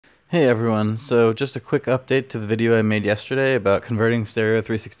Hey everyone, so just a quick update to the video I made yesterday about converting Stereo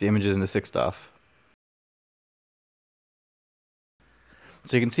 360 images into 6DoF.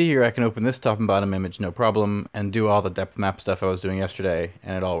 So you can see here I can open this top and bottom image no problem and do all the depth map stuff I was doing yesterday,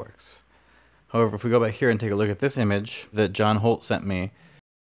 and it all works. However, if we go back here and take a look at this image that John Holt sent me,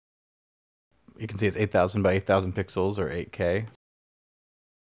 you can see it's 8000 by 8000 pixels or 8K.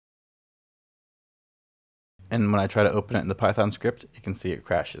 And when I try to open it in the Python script, you can see it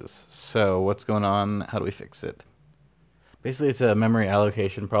crashes. So what's going on? How do we fix it? Basically, it's a memory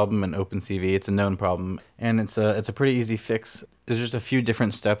allocation problem in OpenCV. It's a known problem, and it's a pretty easy fix. There's just a few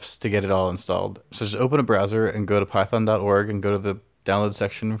different steps to get it all installed. So just open a browser and go to python.org and go to the download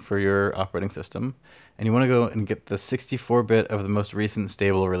section for your operating system. And you want to go and get the 64-bit of the most recent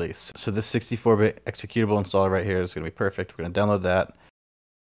stable release. So this 64-bit executable installer right here is going to be perfect. We're going to download that.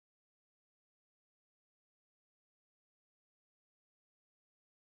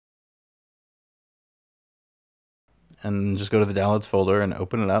 And just go to the downloads folder and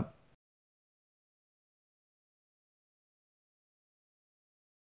open it up.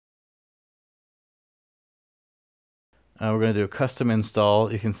 We're going to do a custom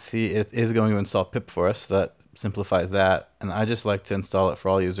install. You can see it is going to install pip for us, so that simplifies that. And I just like to install it for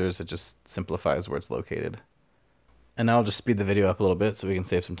all users. It just simplifies where it's located. And now I'll just speed the video up a little bit so we can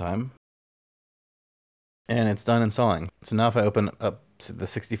save some time. And it's done installing. So now if I open up the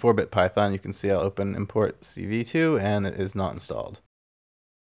 64-bit Python, you can see I'll open import CV2 and it is not installed.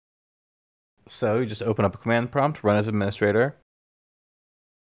 So you just open up a command prompt, run as administrator.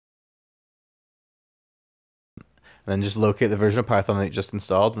 And then just locate the version of Python that you just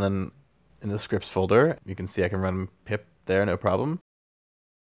installed, and then in the scripts folder, you can see I can run pip there, no problem.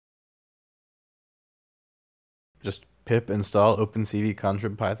 Just pip install OpenCV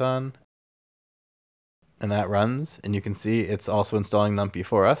contrib Python. And that runs, and you can see it's also installing numpy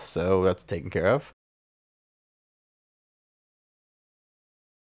for us, so that's taken care of.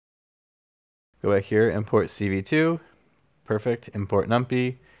 Go back here, import CV2, perfect, import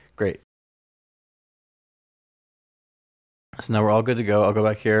numpy, great. So now we're all good to go. I'll go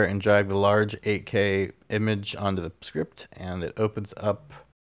back here and drag the large 8K image onto the script, and it opens up.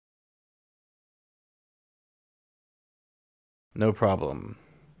 No problem.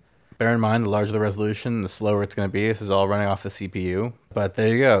 Bear in mind, the larger the resolution, the slower it's going to be. This is all running off the CPU. But there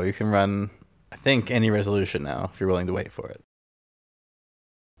you go. You can run, I think, any resolution now if you're willing to wait for it.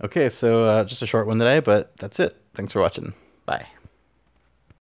 Okay, so just a short one today, but that's it. Thanks for watching. Bye.